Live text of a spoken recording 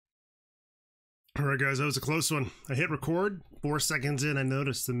All right, guys, that was a close one. I hit record 4 seconds in. I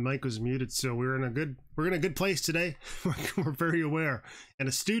noticed the mic was muted, so we're in a good place today. We're very aware and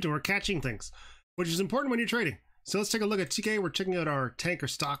astute, and we're catching things, which is important when you're trading. So let's take a look at TK. We're checking out our tanker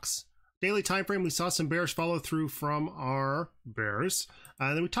stocks. Daily time frame, we saw some bearish follow through from our bears.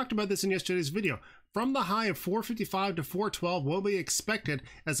 And then we talked about this in yesterday's video. From the high of 455 to 412, what we expected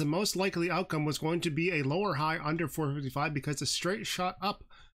as the most likely outcome was going to be a lower high under 455 because a straight shot up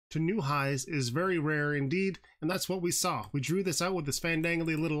to new highs is very rare indeed, and that's what we saw. We drew this out with this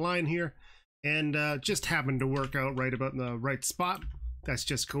fandangly little line here, and just happened to work out right about in the right spot. That's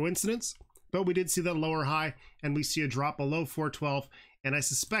just coincidence, but we did see that lower high, and we see a drop below 412, and I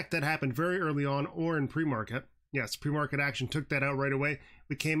suspect that happened very early on or in pre-market. Yes, pre-market action took that out right away.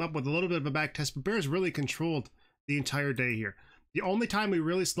 We came up with a little bit of a back test, but bears really controlled the entire day here. The only time we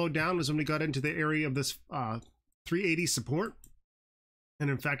really slowed down was when we got into the area of this 380 support. And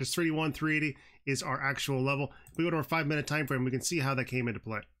in fact, it's 381, 380 is our actual level. If we go to our 5-minute time frame, we can see how that came into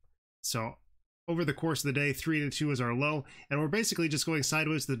play. So over the course of the day, 382 is our low, and we're basically just going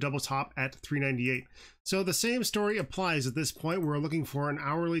sideways to the double top at 398. So the same story applies at this point. We're looking for an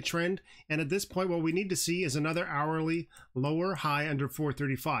hourly trend, and at this point, what we need to see is another hourly lower high under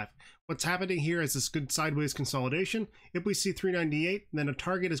 435. What's happening here is this good sideways consolidation. If we see 398, then a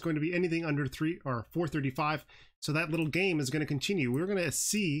target is going to be anything under 435. So that little game is going to continue. We're going to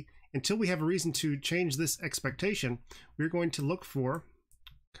see, until we have a reason to change this expectation, we're going to look for,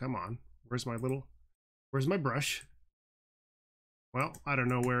 come on, where's my brush? Well, I don't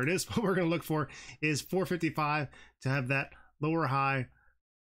know where it is. What we're going to look for is 455 to have that lower high,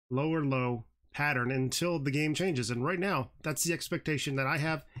 lower low pattern until the game changes. And right now, that's the expectation that I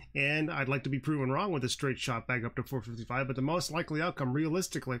have, and I'd like to be proven wrong with a straight shot back up to 455, but the most likely outcome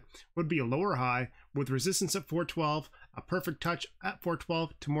realistically would be a lower high with resistance at 412, a perfect touch at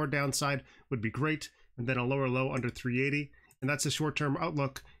 412 to more downside would be great, and then a lower low under 380. And that's a short-term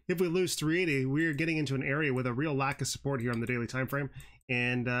outlook. If we lose 380, we're getting into an area with a real lack of support here on the daily time frame,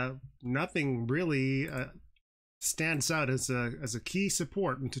 and nothing really stands out as a key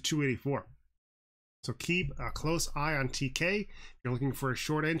support into 284. So keep a close eye on TK. If you're looking for a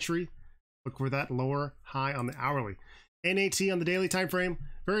short entry, look for that lower high on the hourly. NAT on the daily time frame,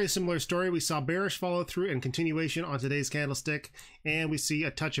 very similar story. We saw bearish follow through and continuation on today's candlestick, and we see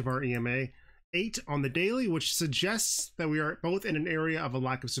a touch of our EMA 8 on the daily, which suggests that we are both in an area of a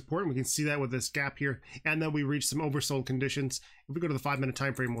lack of support. And we can see that with this gap here, and then we reach some oversold conditions. If we go to the 5-minute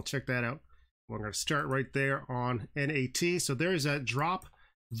time frame, we'll check that out. We're going to start right there on NAT. So there's a drop,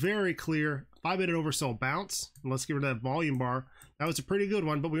 very clear 5-minute oversold bounce. And let's get rid of that volume bar. That was a pretty good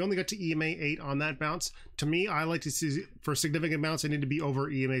one, but we only got to EMA 8 on that bounce. To me, I like to see, for significant bounce, I need to be over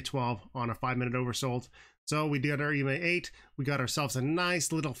EMA 12 on a 5-minute oversold. So we did our EMA 8. We got ourselves a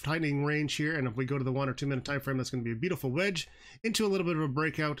nice little tightening range here. And if we go to the 1 or 2 minute time frame, that's going to be a beautiful wedge into a little bit of a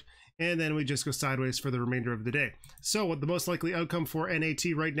breakout. And then we just go sideways for the remainder of the day. So what the most likely outcome for NAT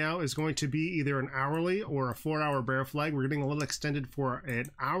right now is going to be either an hourly or a 4-hour bear flag. We're getting a little extended for an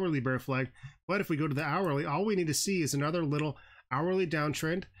hourly bear flag. But if we go to the hourly, all we need to see is another little hourly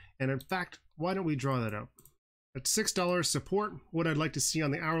downtrend. And in fact, why don't we draw that out? At $6 support, what I'd like to see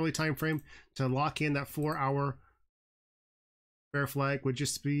on the hourly time frame to lock in that 4-hour bear flag would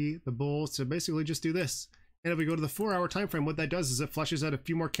just be the bulls to basically just do this. And if we go to the 4-hour time frame, what that does is it flushes out a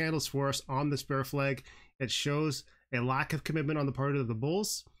few more candles for us on this bear flag. It shows a lack of commitment on the part of the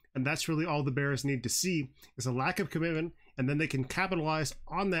bulls, and that's really all the bears need to see is a lack of commitment, and then they can capitalize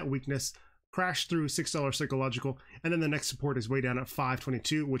on that weakness, crash through $6 psychological, and then the next support is way down at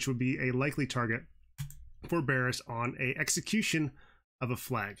 522, which would be a likely target for bears on a execution of a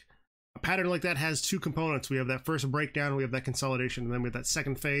flag. A pattern like that has two components. We have that first breakdown, we have that consolidation, and then we have that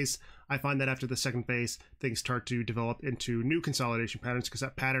second phase. I find that after the second phase, things start to develop into new consolidation patterns because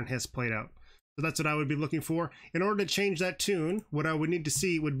that pattern has played out. So that's what I would be looking for. In order to change that tune, what I would need to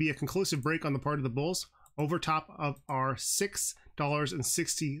see would be a conclusive break on the part of the bulls over top of our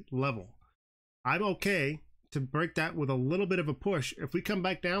 $6.60 level. I'm okay to break that with a little bit of a push. If we come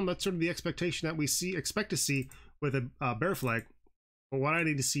back down, that's sort of the expectation that we expect to see with a bear flag. But what I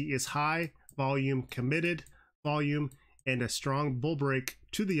need to see is high volume, committed volume, and a strong bull break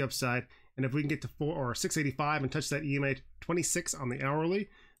to the upside. And if we can get to 4 or 685 and touch that EMA 26 on the hourly,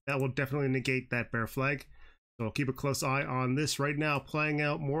 that will definitely negate that bear flag. So I'll keep a close eye on this right now, playing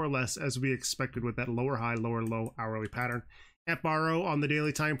out more or less as we expected with that lower high, lower low hourly pattern. FRO on the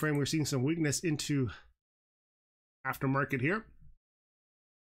daily time frame, we're seeing some weakness into aftermarket here.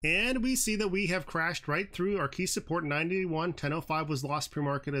 And we see that we have crashed right through our key support. 981, 1005 was lost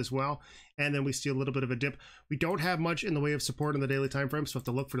pre-market as well. And then we see a little bit of a dip. We don't have much in the way of support in the daily time frame, so we have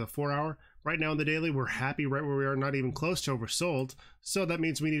to look for the 4 hour. Right now in the daily, we're happy right where we are, not even close to oversold. So that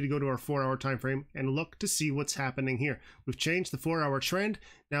means we need to go to our 4 hour time frame and look to see what's happening here. We've changed the 4 hour trend.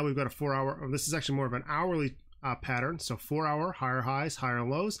 Now we've got a 4 hour, this is actually more of an hourly pattern. So 4 hour, higher highs, higher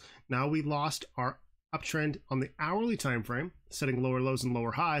lows. Now we lost our uptrend on the hourly time frame, setting lower lows and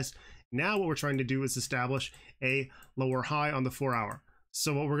lower highs. Now what we're trying to do is establish a lower high on the 4 hour.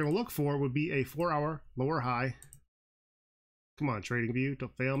 So what we're going to look for would be a 4 hour lower high. Come on, Trading View,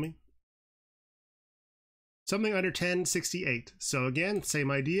 don't fail me. Something under 1068. So again,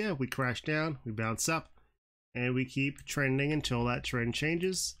 same idea. We crash down, we bounce up, and we keep trending until that trend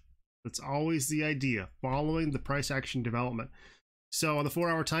changes. That's always the idea, following the price action development. So on the 4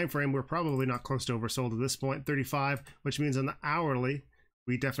 hour time frame, we're probably not close to oversold at this point, 35, which means on the hourly,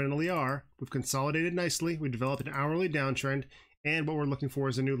 we definitely are. We've consolidated nicely. We developed an hourly downtrend, and what we're looking for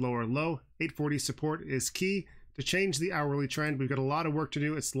is a new lower low. 840 support is key to change the hourly trend. We've got a lot of work to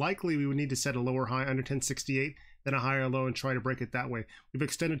do. It's likely we would need to set a lower high under 1068, then a higher low, and try to break it that way. We've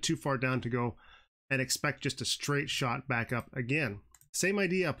extended too far down to go and expect just a straight shot back up again. Same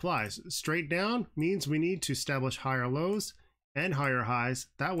idea applies. Straight down means we need to establish higher lows and higher highs.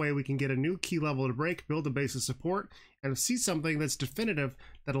 That way we can get a new key level to break, build a base of support, and see something that's definitive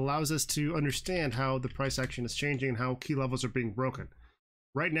that allows us to understand how the price action is changing and how key levels are being broken.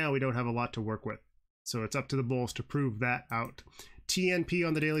 Right now we don't have a lot to work with, so it's up to the bulls to prove that out. TNP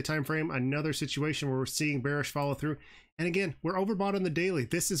on the daily time frame, another situation where we're seeing bearish follow through, and again, we're overbought on the daily.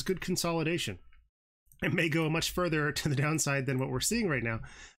 This is good consolidation. It may go much further to the downside than what we're seeing right now,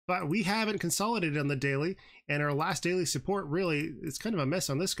 but we haven't consolidated on the daily, and our last daily support really is kind of a mess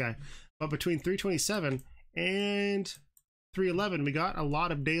on this guy. But between 327 and 311, we got a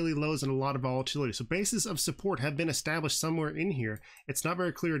lot of daily lows and a lot of volatility. So bases of support have been established somewhere in here. It's not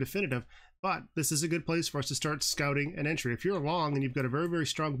very clear or definitive, but this is a good place for us to start scouting an entry. If you're long and you've got a very, very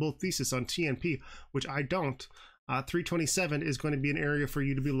strong bull thesis on TNP, which I don't, 327 is going to be an area for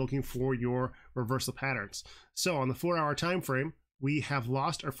you to be looking for your reversal patterns. So on the 4 hour time frame, we have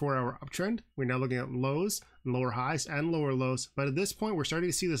lost our 4 hour uptrend. We're now looking at lows, lower highs, and lower lows. But at this point, we're starting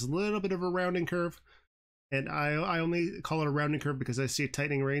to see this little bit of a rounding curve. And I only call it a rounding curve because I see a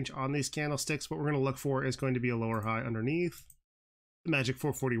tightening range on these candlesticks. What we're going to look for is going to be a lower high underneath the magic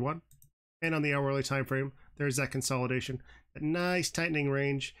 441. And on the hourly time frame, there's that consolidation, that nice tightening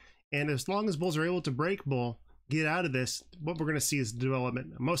range. And as long as bulls are able to break bull, get out of this, what we're going to see is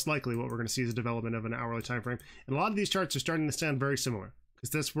development. Most likely what we're going to see is a development of an hourly time frame. And a lot of these charts are starting to sound very similar,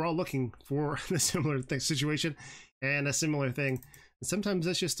 because we're all looking for a similar situation and a similar thing. And sometimes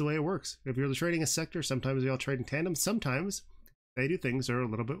that's just the way it works. If you're trading a sector, sometimes they all trade in tandem. Sometimes they do things that are a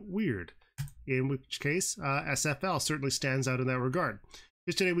little bit weird, in which case SFL certainly stands out in that regard.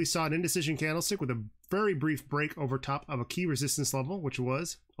 Just today we saw an indecision candlestick with a very brief break over top of a key resistance level, which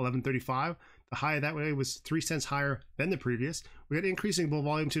was 1135. The high that way was 3 cents higher than the previous. We had increasing bull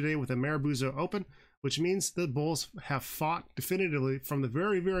volume today with a Maribuza open, which means the bulls have fought definitively from the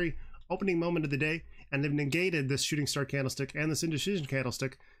very, very opening moment of the day, and they've negated this shooting star candlestick and this indecision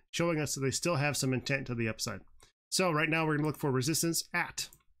candlestick, showing us that they still have some intent to the upside. So right now we're going to look for resistance at,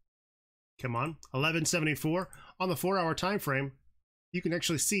 come on, 1174 on the 4 hour time frame. You can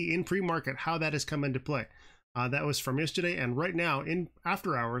actually see in pre-market how that has come into play. That was from yesterday, and right now in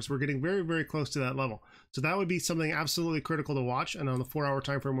after hours we're getting very, very close to that level. So that would be something absolutely critical to watch. And on the 4 hour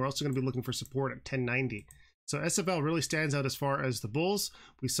time frame, we're also going to be looking for support at 1090. So SFL really stands out as far as the bulls.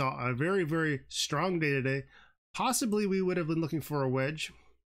 We saw a very, very strong day today. Possibly we would have been looking for a wedge.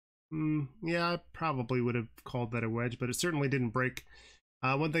 Yeah, I probably would have called that a wedge, but it certainly didn't break.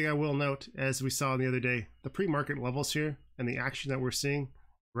 One thing I will note, as we saw the other day, the pre-market levels here and the action that we're seeing,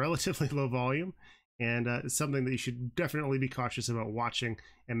 relatively low volume. And it's something that you should definitely be cautious about watching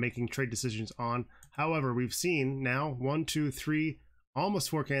and making trade decisions on. However, we've seen now 1, 2, 3, almost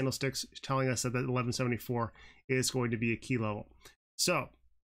 4 candlesticks telling us that 1174 is going to be a key level. So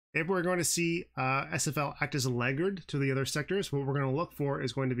if we're going to see SFL act as a laggard to the other sectors, what we're going to look for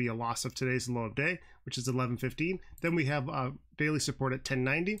is going to be a loss of today's low of day, which is 1115. Then we have daily support at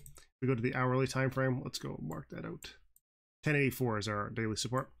 1090. We go to the hourly time frame. Let's go mark that out. 1084 is our daily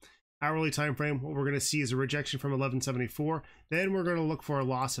support. Hourly time frame, what we're going to see is a rejection from 1174. Then we're going to look for a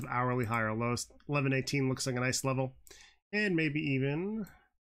loss of hourly higher lows. 1118 looks like a nice level, and maybe even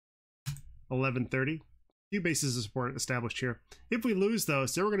 1130. Few bases of support established here. If we lose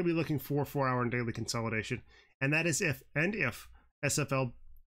those, then we're going to be looking for 4 hour and daily consolidation, and that is if SFL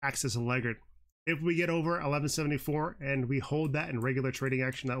acts as a laggard. If we get over 1174 and we hold that in regular trading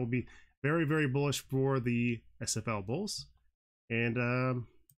action, that will be very, very bullish for the SFL bulls. And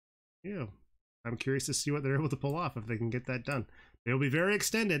yeah, I'm curious to see what they're able to pull off if they can get that done. They'll be very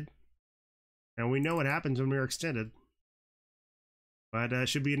extended, and we know what happens when we're extended. But it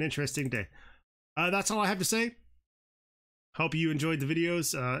should be an interesting day. That's all I have to say. Hope you enjoyed the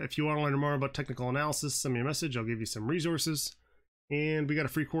videos. If you want to learn more about technical analysis, send me a message. I'll give you some resources. And we got a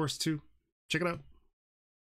free course too. Check it out.